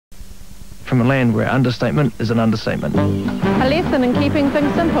from a land where understatement is an understatement. A lesson in keeping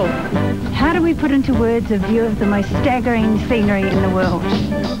things simple. How do we put into words a view of the most staggering scenery in the world?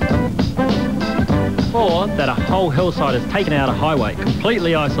 Or that a whole hillside is taken out a highway,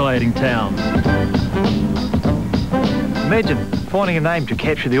 completely isolating towns. Imagine finding a name to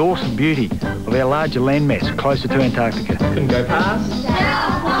capture the awesome beauty of our larger landmass closer to Antarctica. Couldn't go past.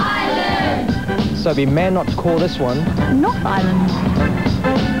 South Island! So be man not to call this one North Island.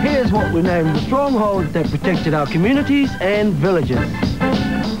 Here's what we named the strongholds that protected our communities and villages.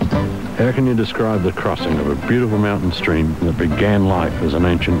 How can you describe the crossing of a beautiful mountain stream that began life as an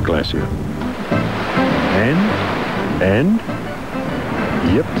ancient glacier?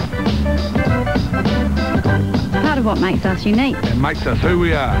 Yep. Part of what makes us unique. It makes us who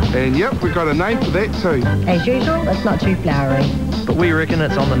we are. And yep, we've got a name for that too. As usual, it's not too flowery. but we reckon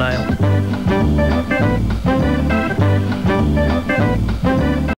it's on the nail.